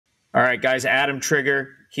All right, guys, Adam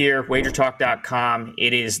Trigger here, wagertalk.com.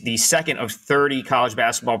 It is the second of 30 college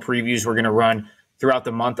basketball previews we're going to run throughout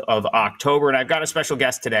the month of October. And I've got a special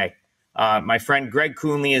guest today. My friend Greg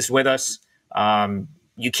Coonley is with us.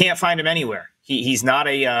 You can't find him anywhere. He's not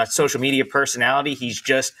a social media personality. He's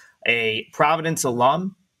just a Providence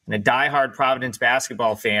alum and a diehard Providence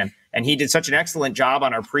basketball fan. And he did such an excellent job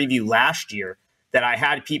on our preview last year that I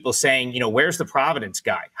had people saying, where's the Providence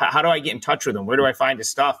guy? How do I get in touch with him? Where do I find his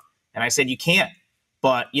stuff? And I said, you can't.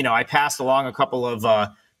 But, I passed along a couple of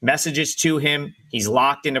messages to him. He's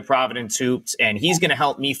locked into Providence hoops, and he's going to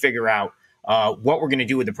help me figure out what we're going to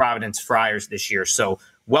do with the Providence Friars this year. So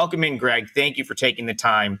welcome in, Greg. Thank you for taking the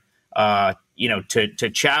time, to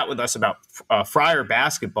chat with us about Friar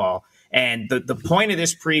basketball. And the point of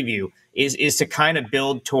this preview is to kind of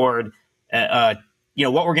build toward, what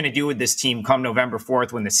we're going to do with this team come November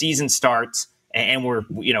 4th when the season starts, and we're,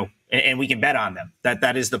 and we can bet on them.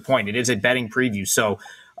 That is the point. It is a betting preview. So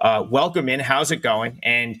welcome in. How's it going?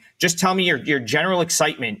 And just tell me your general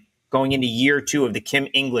excitement going into year 2 of the Kim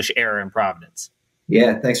English era in Providence.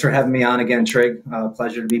 Yeah, thanks for having me on again, Trig.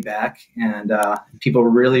 Pleasure to be back. And people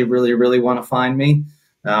really, really, really want to find me.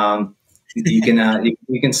 You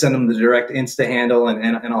can send them the direct Insta handle,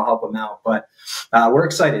 and I'll help them out. But we're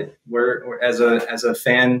excited. We're as a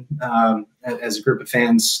fan, as a group of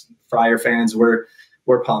fans, Friar fans, we're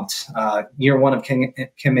pumped. Year 1 of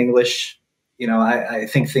Kim English, I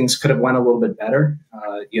think things could have went a little bit better.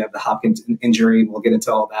 You have the Hopkins injury, and we'll get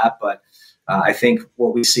into all that. But I think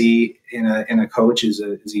what we see in a coach is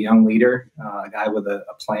a young leader, a guy with a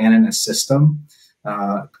plan and a system.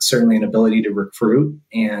 Certainly an ability to recruit.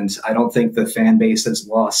 And I don't think the fan base has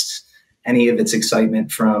lost any of its excitement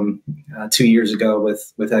from 2 years ago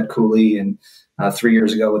with Ed Cooley and 3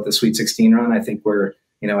 years ago with the Sweet 16 run. I think we're,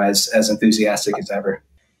 as enthusiastic as ever.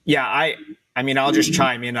 Yeah, I mean, I'll just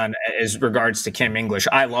chime in on as regards to Kim English.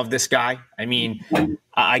 I love this guy. I mean,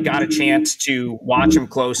 I got a chance to watch him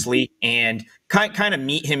closely and kind of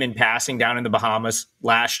meet him in passing down in the Bahamas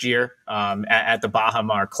last year at the Baha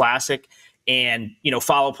Mar Classic. And,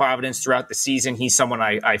 follow Providence throughout the season. He's someone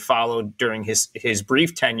I followed during his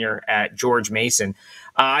brief tenure at George Mason.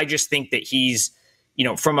 I just think that he's,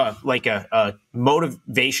 from a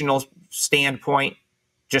motivational standpoint,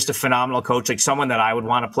 just a phenomenal coach, like someone that I would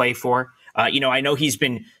want to play for. I know he's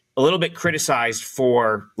been a little bit criticized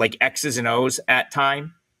for like X's and O's at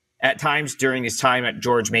times during his time at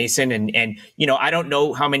George Mason. And I don't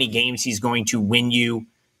know how many games he's going to win you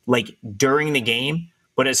like during the game.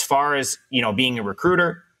 But as far as, being a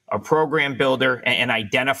recruiter, a program builder, and an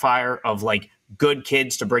identifier of like good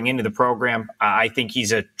kids to bring into the program, I think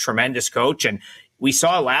he's a tremendous coach. And we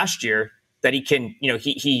saw last year that he can,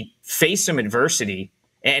 he faced some adversity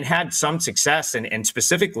and had some success. And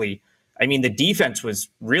specifically, I mean, the defense was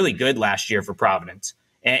really good last year for Providence.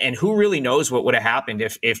 And who really knows what would have happened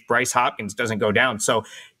if Bryce Hopkins doesn't go down. So,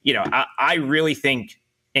 I really think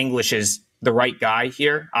English is the right guy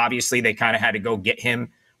here. Obviously, they kind of had to go get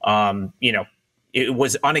him. It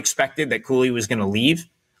was unexpected that Cooley was going to leave,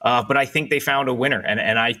 but I think they found a winner,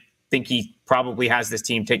 and I think he probably has this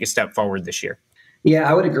team take a step forward this year. Yeah,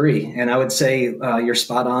 I would agree. And I would say you're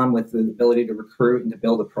spot on with the ability to recruit and to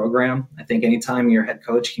build a program. I think anytime your head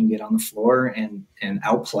coach can get on the floor and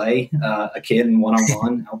outplay a kid in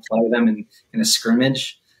one-on-one, outplay them in a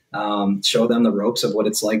scrimmage, show them the ropes of what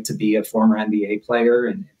it's like to be a former NBA player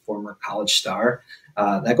and former college star,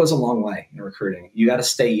 that goes a long way in recruiting. You got to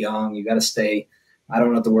stay young. You got to stay, I don't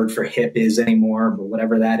know what the word for hip is anymore, but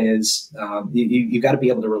whatever that is, you got to be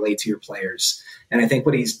able to relate to your players. And I think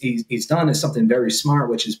what he's done is something very smart,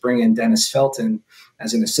 which is bring in Dennis Felton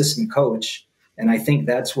as an assistant coach. And I think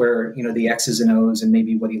that's where, the X's and O's and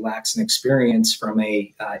maybe what he lacks in experience from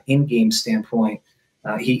a in-game standpoint,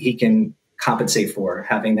 he can compensate for,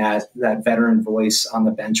 having that veteran voice on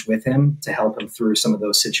the bench with him to help him through some of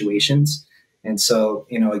those situations. And so,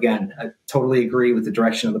 again, I totally agree with the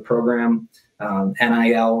direction of the program.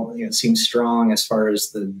 NIL, seems strong as far as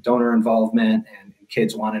the donor involvement and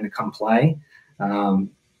kids wanting to come play. And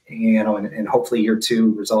hopefully year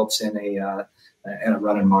 2 results in a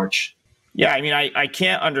run in March. Yeah, I mean, I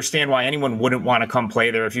can't understand why anyone wouldn't want to come play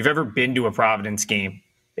there. If you've ever been to a Providence game,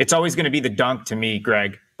 it's always going to be the Dunk to me,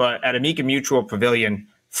 Greg. But at Amica Mutual Pavilion,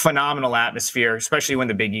 phenomenal atmosphere, especially when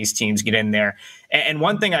the Big East teams get in there. And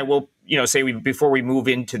one thing I will, say before we move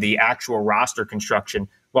into the actual roster construction,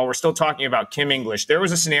 while we're still talking about Kim English, there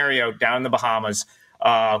was a scenario down in the Bahamas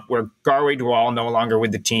where Garway Dual, no longer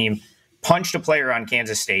with the team, punched a player on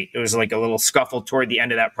Kansas State. It was like a little scuffle toward the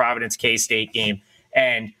end of that Providence K-State game.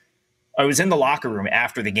 And I was in the locker room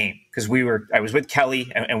after the game because I was with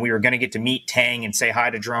Kelly and we were going to get to meet Tang and say hi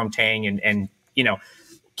to Jerome Tang. And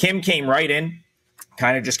Kim came right in,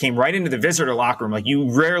 kind of just came right into the visitor locker room. Like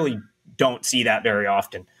you rarely don't see that very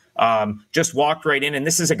often. Just walked right in. And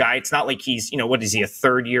this is a guy, it's not like he's, what is he, a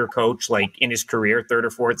third-year coach, like in his career, third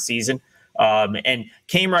or fourth season. And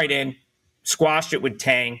came right in, squashed it with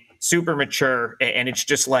Tang, super mature. And it's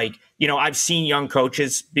just like, I've seen young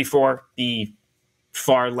coaches before be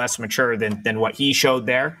far less mature than what he showed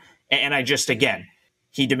there. And I just, again,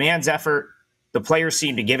 he demands effort. The players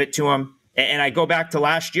seem to give it to him. And I go back to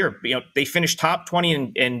last year, they finished top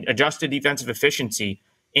 20 in adjusted defensive efficiency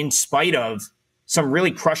in spite of some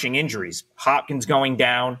really crushing injuries. Hopkins going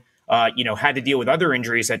down, had to deal with other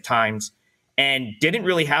injuries at times and didn't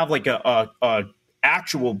really have like a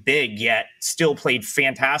actual big yet, still played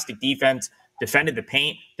fantastic defense, defended the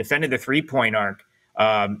paint, defended the 3-point arc.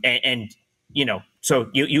 So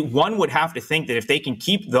one would have to think that if they can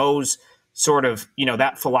keep those sort of,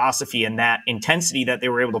 that philosophy and that intensity that they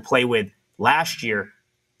were able to play with last year,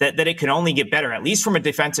 that it can only get better, at least from a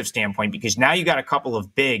defensive standpoint, because now you got a couple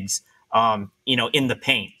of bigs, in the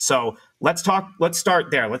paint. So let's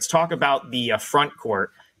start there. Let's talk about the front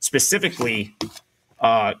court, specifically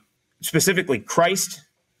Christ.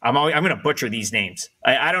 I'm going to butcher these names.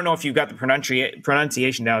 I don't know if you've got the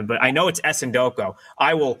pronunciation down, but I know it's Essendoko.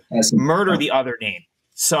 I will murder the other name.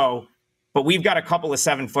 So, but we've got a couple of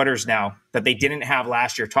 7-footers now that they didn't have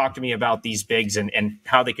last year. Talk to me about these bigs and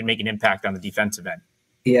how they can make an impact on the defensive end.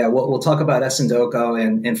 Yeah, we'll talk about Essendoko,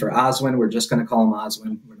 and for Oswin, we're just going to call him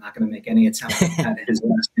Oswin. We're not going to make any attempt at his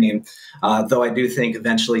last name, though I do think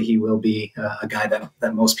eventually he will be a guy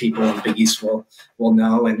that most people in the Big East will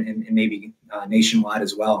know and maybe nationwide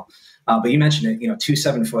as well. But you mentioned it, 2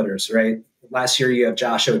 7-footers, right? Last year you have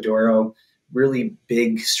Josh Oduro, really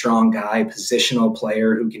big, strong guy, positional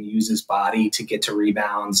player who can use his body to get to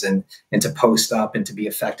rebounds and to post up and to be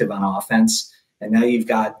effective on offense. And now you've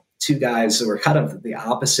got 2 guys who are kind of the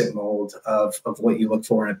opposite mold of what you look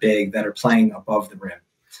for in a big that are playing above the rim.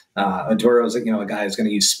 Oduro is a guy who's going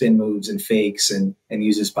to use spin moves and fakes and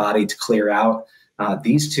use his body to clear out.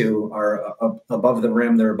 These 2 are above the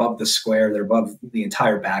rim. They're above the square. They're above the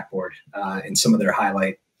entire backboard in some of their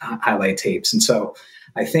highlight tapes. And so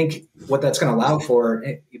I think what that's going to allow for,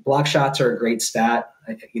 block shots are a great stat.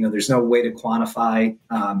 There's no way to quantify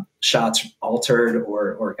shots altered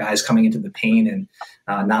or guys coming into the paint and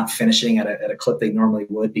not finishing at a clip they normally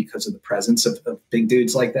would because of the presence of big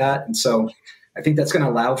dudes like that. And so I think that's going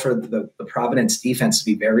to allow for the Providence defense to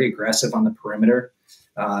be very aggressive on the perimeter,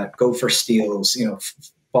 go for steals,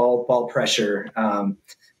 ball pressure,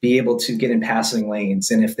 be able to get in passing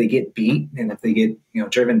lanes. And if they get beat and if they get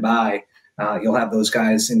driven by, you'll have those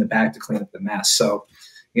guys in the back to clean up the mess. So,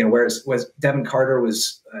 whereas Devin Carter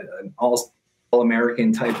was an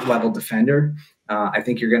all-American type level defender, I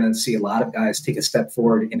think you're going to see a lot of guys take a step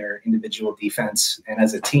forward in their individual defense and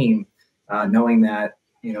as a team, knowing that,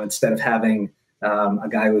 instead of having a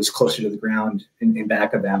guy who's closer to the ground in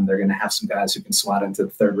back of them, they're going to have some guys who can swat into the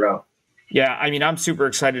third row. Yeah, I'm super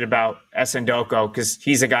excited about Essendoko because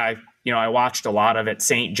he's a guy, I watched a lot of at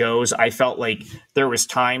St. Joe's. I felt like there was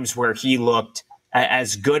times where he looked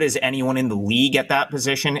as good as anyone in the league at that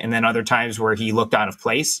position, and then other times where he looked out of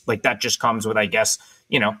place. Like that just comes with, I guess,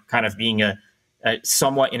 kind of being a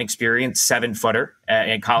somewhat inexperienced 7-footer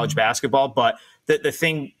in college basketball. But the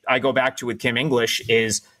thing I go back to with Kim English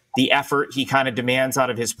is the effort he kind of demands out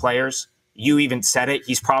of his players. You even said it.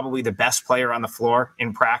 He's probably the best player on the floor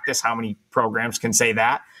in practice. How many programs can say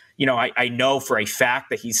that? I know for a fact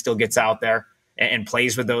that he still gets out there and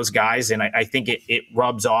plays with those guys. And I think it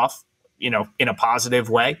rubs off, in a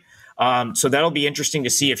positive way. So that'll be interesting to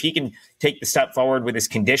see if he can take the step forward with his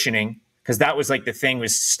conditioning, because that was like the thing,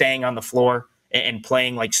 was staying on the floor and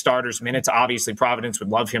playing like starters minutes. Obviously, Providence would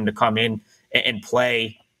love him to come in and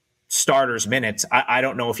play starters minutes. I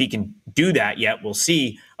don't know if he can do that yet. We'll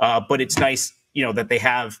see. But it's nice, that they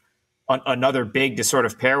have another big to sort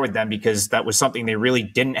of pair with them, because that was something they really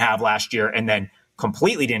didn't have last year and then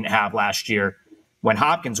completely didn't have last year when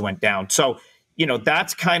Hopkins went down. So,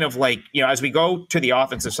 that's kind of like, as we go to the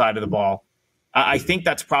offensive side of the ball, I think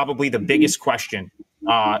that's probably the biggest question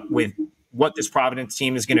with what this Providence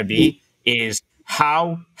team is going to be, is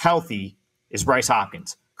how healthy is Bryce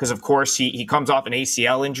Hopkins? Because, of course, he comes off an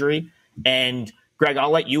ACL injury. And, Greg, I'll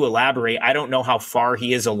let you elaborate. I don't know how far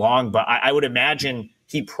he is along, but I would imagine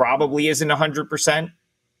he probably isn't 100%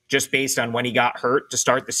 just based on when he got hurt to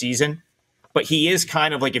start the season. But he is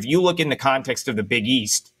kind of like, if you look in the context of the Big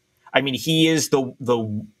East, he is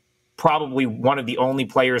the probably one of the only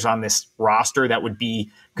players on this roster that would be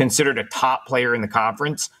considered a top player in the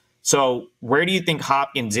conference. So where do you think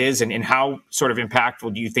Hopkins is, and how sort of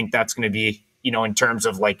impactful do you think that's going to be, in terms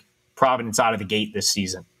of like Providence out of the gate this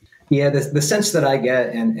season? Yeah, the sense that I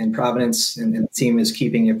get, and Providence and the team is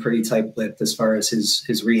keeping a pretty tight-lipped as far as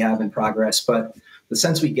his rehab and progress. But the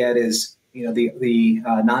sense we get is, the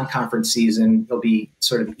non-conference season, he'll be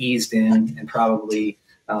sort of eased in and probably,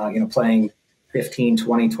 playing 15,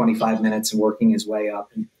 20, 25 minutes and working his way up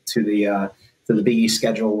to the Big East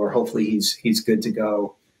schedule, where hopefully he's good to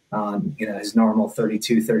go on, his normal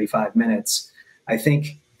 32, 35 minutes. I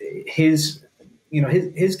think his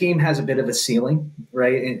game has a bit of a ceiling,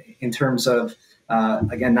 right? In terms of,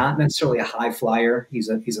 again, not necessarily a high flyer. He's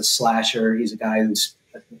a slasher. He's a guy who's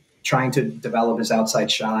trying to develop his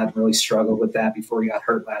outside shot, really struggled with that before he got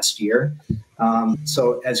hurt last year.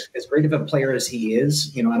 So as great of a player as he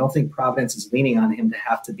is, I don't think Providence is leaning on him to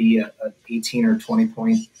have to be a 18 or 20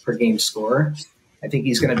 point per game scorer. I think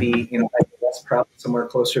he's going to be, that's probably somewhere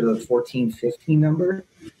closer to the 14, 15 number.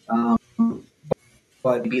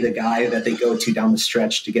 But be the guy that they go to down the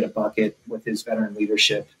stretch to get a bucket with his veteran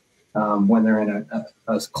leadership when they're in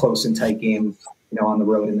a close and tight game, on the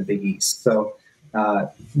road in the Big East. So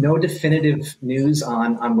no definitive news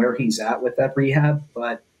on where he's at with that rehab,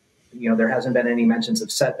 but there hasn't been any mentions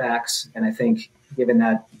of setbacks. And I think given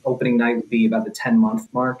that opening night would be about the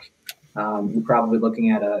 10-month mark, we're probably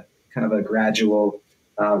looking at a kind of a gradual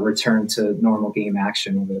return to normal game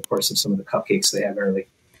action over the course of some of the cupcakes they have early.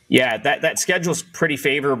 Yeah, that schedule's pretty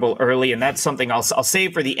favorable early, and that's something I'll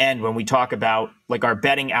save for the end when we talk about like our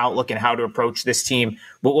betting outlook and how to approach this team.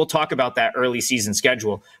 But we'll talk about that early season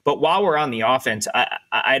schedule. But while we're on the offense,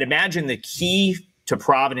 I'd imagine the key to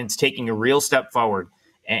Providence taking a real step forward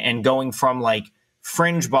and going from like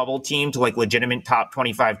fringe bubble team to like legitimate top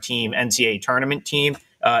 25 team, NCAA tournament team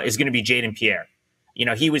is going to be Jaden Pierre.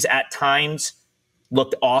 He was at times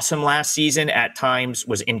looked awesome last season, at times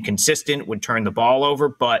was inconsistent, would turn the ball over,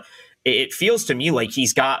 but it feels to me like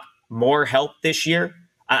he's got more help this year.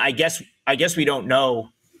 I guess we don't know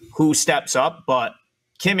who steps up, but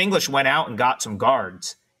Kim English went out and got some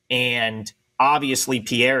guards, and obviously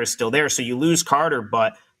Pierre is still there. So you lose Carter,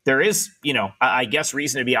 but there is, I guess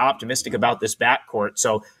reason to be optimistic about this backcourt.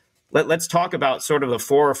 So let's talk about sort of the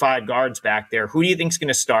 4 or 5 guards back there. Who do you think is going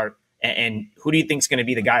to start, and who do you think is going to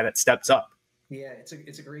be the guy that steps up? Yeah, it's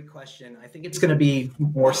a great question. I think it's going to be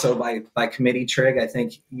more so by committee, Trig. I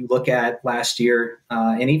think you look at last year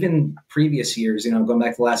and even previous years, going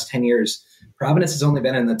back the last 10 years, Providence has only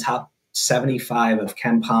been in the top 75 of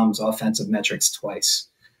Ken Palm's offensive metrics twice.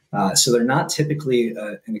 So they're not typically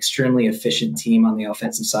an extremely efficient team on the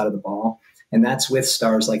offensive side of the ball. And that's with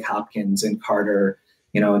stars like Hopkins and Carter,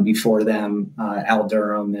 and before them, Al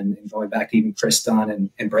Durham, and going back to even Chris Dunn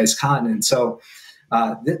and Bryce Cotton. And so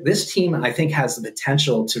this team, I think, has the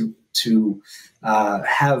potential to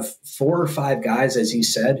have 4 or 5 guys, as you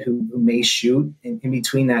said, who may shoot in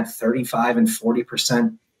between that 35 and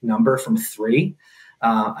 40% number from 3.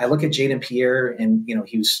 I look at Jaden Pierre, and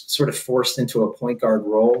he was sort of forced into a point guard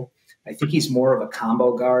role. I think he's more of a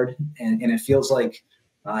combo guard, and it feels like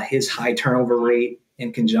his high turnover rate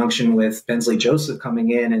in conjunction with Bensley Joseph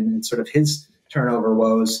coming in and sort of his turnover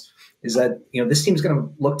woes is that, this team's going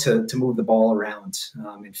to look to move the ball around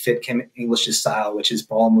and fit Kim English's style, which is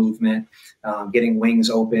ball movement, getting wings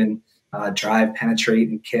open, drive, penetrate,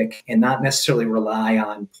 and kick, and not necessarily rely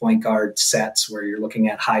on point guard sets where you're looking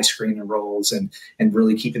at high screen and rolls and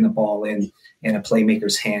really keeping the ball in a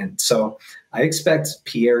playmaker's hand. So I expect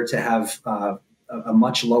Pierre to have a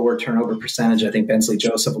much lower turnover percentage. I think Bensley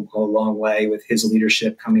Joseph will go a long way with his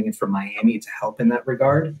leadership coming in from Miami to help in that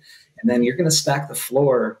regard. And then you're going to stack the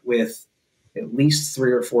floor with at least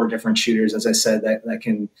 3 or 4 different shooters, as I said, that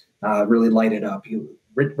can really light it up.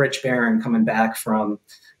 Rich Barron coming back from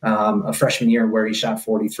a freshman year where he shot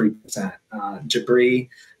 43%. Jabri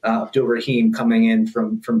Abdul-Rahim coming in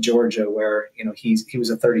from Georgia, where he was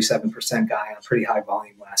a 37% guy on a pretty high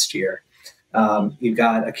volume last year. You've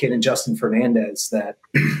got a kid in Justin Fernandez that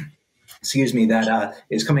that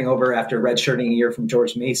is coming over after redshirting a year from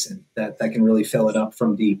George Mason that can really fill it up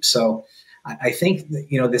from deep. So I think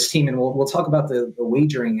that, this team, and we'll talk about the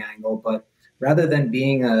wagering angle, but rather than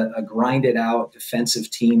being a grinded out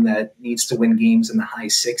defensive team that needs to win games in the high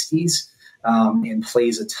 60s and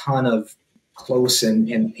plays a ton of close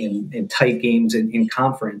and tight games in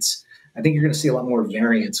conference, I think you're going to see a lot more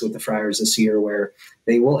variance with the Friars this year, where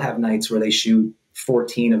they will have nights where they shoot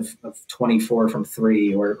 14 of 24 from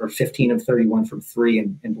 3 or 15 of 31 from 3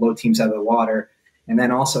 and blow teams out of the water. And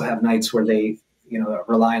then also have nights where they,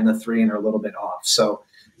 rely on the 3 and are a little bit off. So,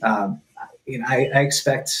 I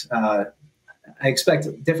expect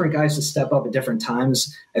different guys to step up at different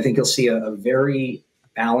times. I think you'll see a very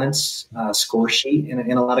balanced score sheet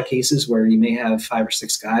in a lot of cases where you may have 5 or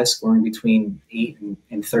 6 guys scoring between 8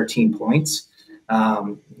 and 13 points.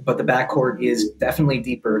 But the backcourt is definitely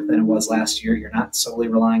deeper than it was last year. You're not solely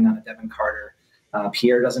relying on a Devin Carter.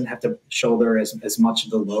 Pierre doesn't have to shoulder as much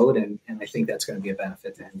of the load, and I think that's going to be a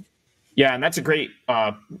benefit to him. Yeah, and that's a great,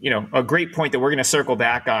 a great point that we're going to circle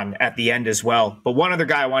back on at the end as well. But one other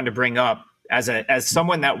guy I wanted to bring up as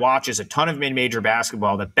someone that watches a ton of mid-major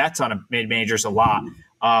basketball, that bets on mid-majors a lot.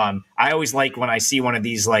 I always like when I see one of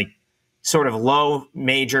these like sort of low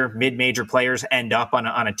major, mid-major players end up on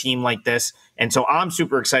a team like this. And so I'm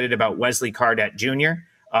super excited about Wesley Cardette Jr.,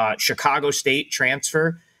 Chicago State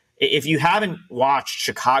transfer. If you haven't watched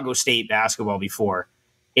Chicago State basketball before,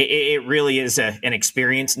 it really is an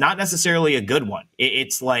experience, not necessarily a good one.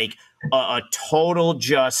 It's like a total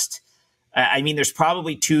just, I mean, there's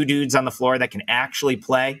probably 2 dudes on the floor that can actually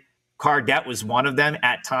play. Cardette was one of them.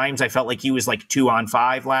 At times, I felt like he was like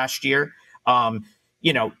 2-on-5 last year.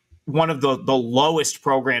 One of the lowest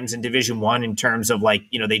programs in Division I in terms of like,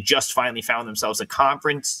 they just finally found themselves a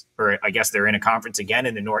conference, or I guess they're in a conference again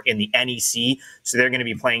in the NEC. So they're going to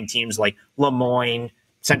be playing teams like Lemoyne,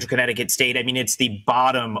 Central Connecticut State. I mean, it's the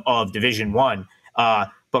bottom of Division I.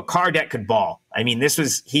 But Cardette could ball. I mean,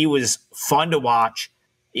 he was fun to watch.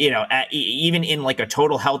 Even in like a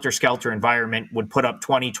total helter-skelter environment, would put up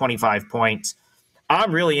 20, 25 points.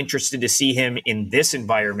 I'm really interested to see him in this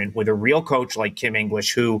environment with a real coach like Kim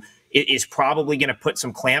English, who is probably going to put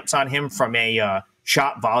some clamps on him from a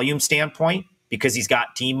shot volume standpoint because he's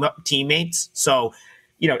got teammates. So,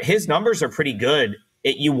 his numbers are pretty good.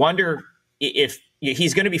 You wonder if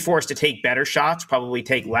he's going to be forced to take better shots, probably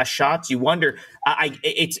take less shots. You wonder,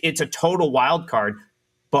 it's a total wild card,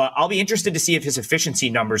 but I'll be interested to see if his efficiency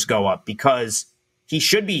numbers go up because he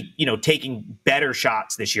should be, taking better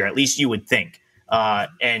shots this year. At least you would think.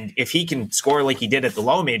 And if he can score like he did at the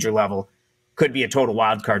low major level, could be a total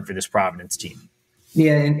wild card for this Providence team.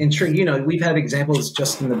 Yeah, and sure, we've had examples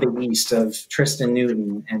just in the Big East of Tristan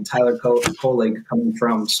Newton and Tyler Kolig coming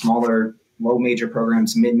from smaller, low major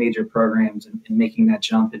programs, mid-major programs, and making that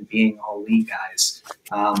jump and being all league guys.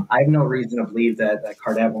 I have no reason to believe that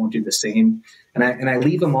Cardette won't do the same. And I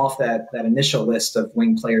leave him off that initial list of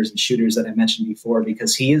wing players and shooters that I mentioned before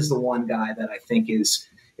because he is the one guy that I think is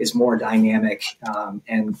more dynamic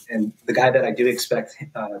and the guy that I do expect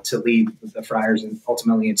to lead the Friars and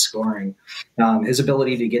ultimately in scoring. His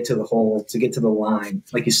ability to get to the hole, to get to the line.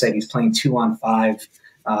 Like you said, he's playing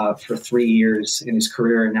 2-on-5 for 3 years in his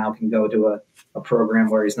career and now can go to a program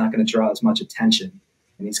where he's not going to draw as much attention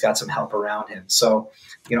and he's got some help around him. So,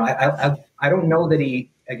 I don't know that he,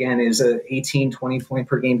 again, is a 18, 20 point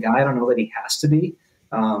per game guy. I don't know that he has to be.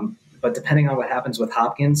 But depending on what happens with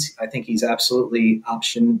Hopkins, I think he's absolutely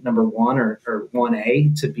option number 1 or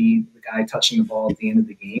 1A to be the guy touching the ball at the end of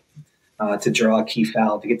the game, to draw a key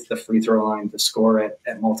foul, to get to the free throw line, to score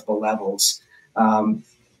at multiple levels. And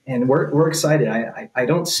we're excited. I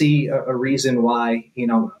don't see a reason why,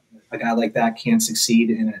 a guy like that can't succeed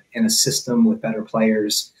in a system with better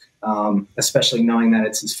players, especially knowing that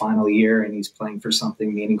it's his final year and he's playing for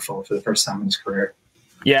something meaningful for the first time in his career.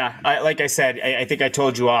 Yeah, like I said, I think I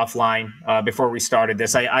told you offline before we started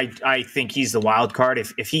this. I think he's the wild card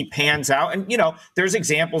if he pans out. And, there's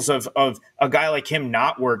examples of a guy like him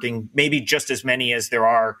not working, maybe just as many as there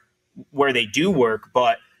are where they do work.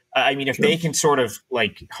 But, I mean, if they can sort of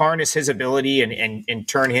like harness his ability and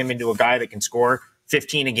turn him into a guy that can score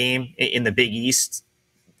 15 a game in the Big East,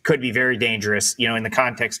 could be very dangerous, in the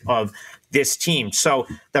context of this team. So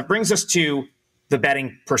that brings us to the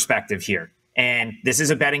betting perspective here. And this is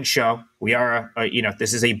a betting show. We are,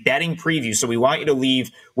 this is a betting preview. So we want you to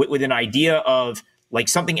leave with an idea of like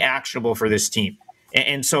something actionable for this team.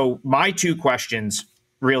 And so my 2 questions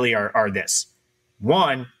really are this.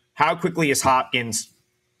 1, how quickly is Hopkins?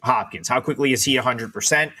 How quickly is he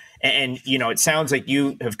 100%? And it sounds like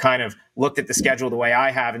you have kind of looked at the schedule the way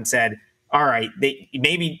I have and said, all right,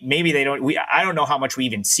 maybe they don't. I don't know how much we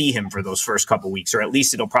even see him for those first couple weeks, or at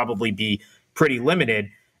least it'll probably be pretty limited.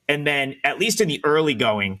 And then at least in the early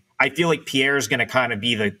going, I feel like Pierre is going to kind of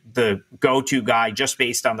be the go-to guy just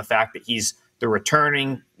based on the fact that he's the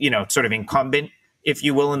returning, sort of incumbent, if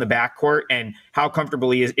you will, in the backcourt. And how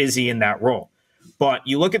comfortable is he in that role? But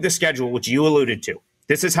you look at the schedule, which you alluded to.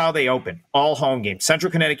 This is how they open. All home games.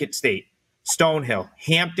 Central Connecticut State, Stonehill,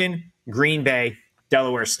 Hampton, Green Bay,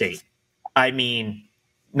 Delaware State. I mean,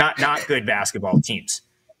 not good basketball teams.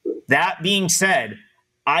 That being said,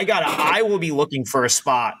 I will be looking for a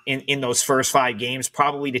spot in those first 5 games,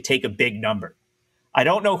 probably to take a big number. I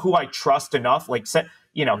don't know who I trust enough.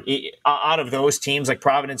 Out of those teams, like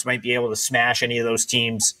Providence might be able to smash any of those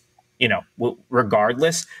teams,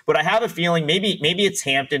 regardless. But I have a feeling maybe it's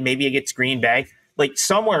Hampton, maybe it gets Green Bay, like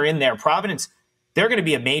somewhere in there. Providence, they're going to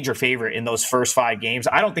be a major favorite in those first 5 games.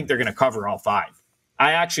 I don't think they're going to cover all 5.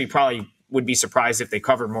 I actually probably would be surprised if they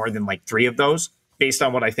cover more than like 3 of those based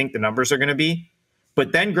on what I think the numbers are going to be.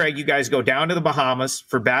 But then, Greg, you guys go down to the Bahamas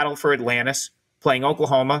for battle for Atlantis, playing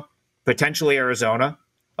Oklahoma, potentially Arizona,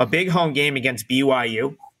 a big home game against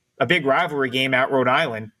BYU, a big rivalry game at Rhode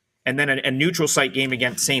Island, and then a neutral site game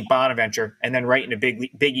against St. Bonaventure, and then right into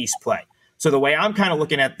Big East play. So the way I'm kind of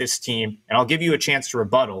looking at this team, and I'll give you a chance to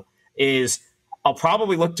rebuttal, is I'll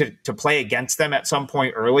probably look to play against them at some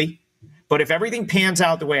point early. But if everything pans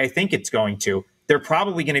out the way I think it's going to, they're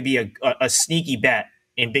probably going to be a sneaky bet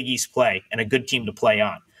in Big East play and a good team to play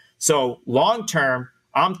on. So long term,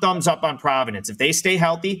 I'm thumbs up on Providence. If they stay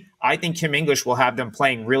healthy, I think Kim English will have them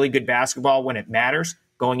playing really good basketball when it matters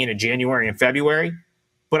going into January and February.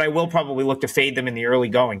 But I will probably look to fade them in the early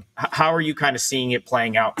going. How are you kind of seeing it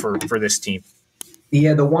playing out for this team?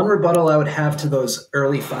 Yeah, the one rebuttal I would have to those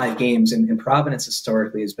early 5 games, and Providence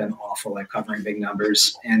historically has been awful at covering big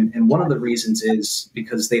numbers. And one of the reasons is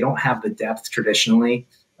because they don't have the depth traditionally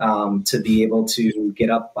to be able to get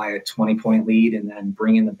up by a 20-point lead and then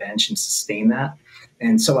bring in the bench and sustain that.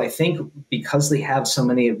 And so I think because they have so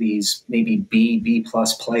many of these maybe B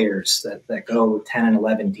plus players that go 10 and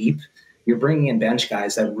 11 deep, you're bringing in bench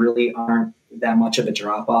guys that really aren't that much of a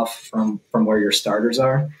drop off from where your starters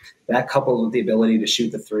are. That coupled with the ability to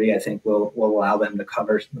shoot the 3, I think will allow them to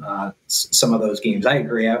cover some of those games. I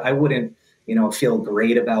agree. I wouldn't, feel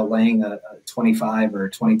great about laying a 25 or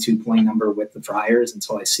 22 point number with the Friars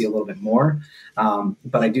until I see a little bit more.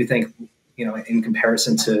 But I do think, in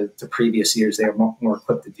comparison to previous years, they are more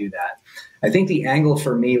equipped to do that. I think the angle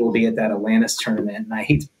for me will be at that Atlantis tournament, and I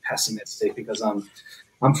hate to be pessimistic because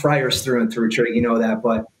I'm Friars through and through, Trey, you know that,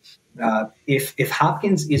 but if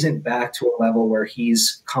Hopkins isn't back to a level where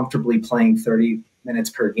he's comfortably playing 30 minutes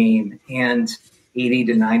per game and 80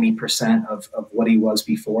 to 90% of what he was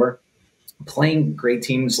before, playing great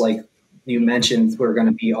teams like you mentioned who are going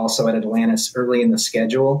to be also at Atlantis early in the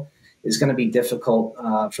schedule is going to be difficult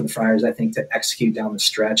for the Friars, I think, to execute down the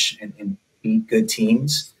stretch and beat good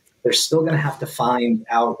teams. They're still going to have to find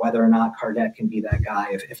out whether or not Cardette can be that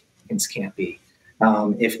guy if Hopkins can't be.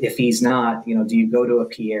 If he's not, do you go to a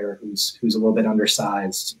Pierre who's a little bit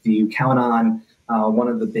undersized? Do you count on one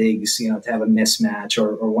of the bigs, to have a mismatch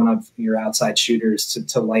or one of your outside shooters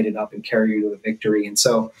to light it up and carry you to a victory? And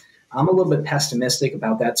so I'm a little bit pessimistic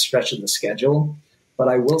about that stretch of the schedule. But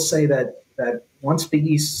I will say that once Big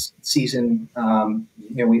East season,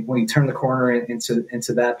 we turn the corner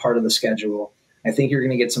into that part of the schedule, I think you're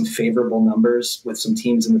going to get some favorable numbers with some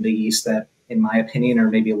teams in the Big East that, in my opinion, are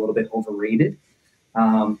maybe a little bit overrated.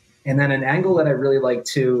 And then an angle that I really like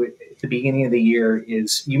too at the beginning of the year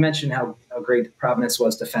is you mentioned how great Providence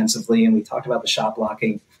was defensively, and we talked about the shot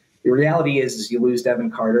blocking. The reality is you lose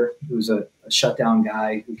Devin Carter, who's a shutdown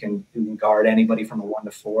guy who can guard anybody from a 1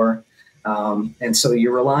 to 4. And so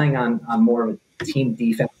you're relying on more of a team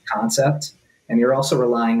defense concept, and you're also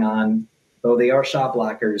relying on, though they are shot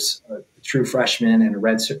blockers, a true freshman and a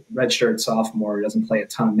redshirt sophomore who doesn't play a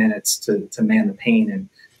ton of minutes to man the paint and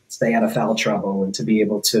stay out of foul trouble and to be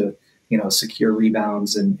able to, secure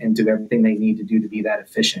rebounds and do everything they need to do to be that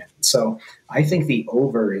efficient. So I think the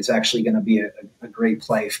over is actually going to be a great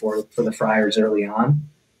play for the Friars early on.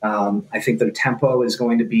 I think their tempo is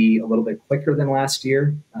going to be a little bit quicker than last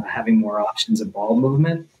year, having more options of ball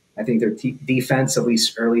movement. I think their defense, at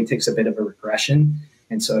least early, takes a bit of a regression.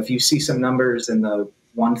 And so if you see some numbers in the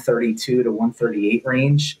 132 to 138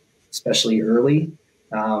 range, especially early,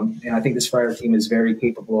 and I think this Friar team is very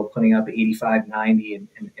capable of putting up 85, 90,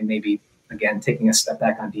 and maybe, again, taking a step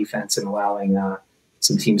back on defense and allowing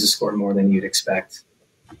some teams to score more than you'd expect.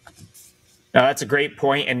 That's a great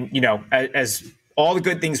point. And, as all the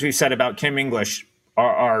good things we've said about Kim English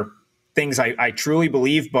are things I truly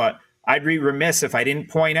believe, but I'd be remiss if I didn't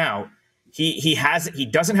point out he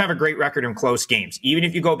doesn't have a great record in close games. Even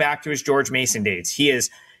if you go back to his George Mason days, he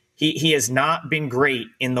has not been great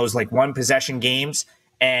in those like one possession games.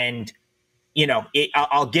 And,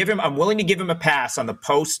 I'm willing to give him a pass on the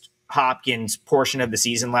post Hopkins portion of the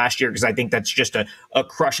season last year, because I think that's just a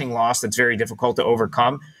crushing loss that's very difficult to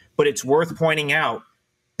overcome. But it's worth pointing out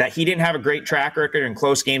that he didn't have a great track record in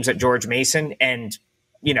close games at George Mason. And,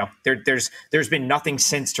 there's been nothing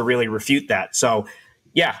since to really refute that. So,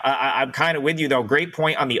 yeah, I'm kind of with you, though. Great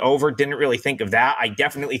point on the over. Didn't really think of that. I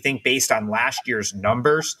definitely think based on last year's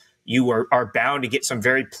numbers, you are bound to get some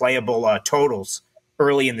very playable totals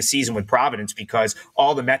early in the season with Providence, because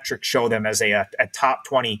all the metrics show them as a top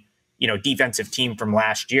 20, defensive team from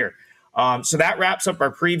last year. So that wraps up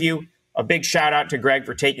our preview. a big shout out to Greg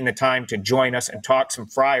for taking the time to join us and talk some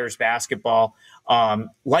Friars basketball.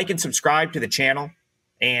 Like and subscribe to the channel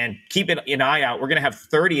and keep an eye out. We're going to have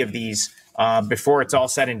 30 of these before it's all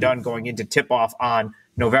said and done going into tip-off on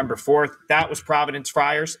November 4th. That was Providence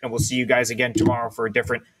Friars, and we'll see you guys again tomorrow for a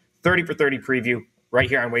different 30 for 30 preview right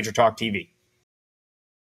here on Wager Talk TV.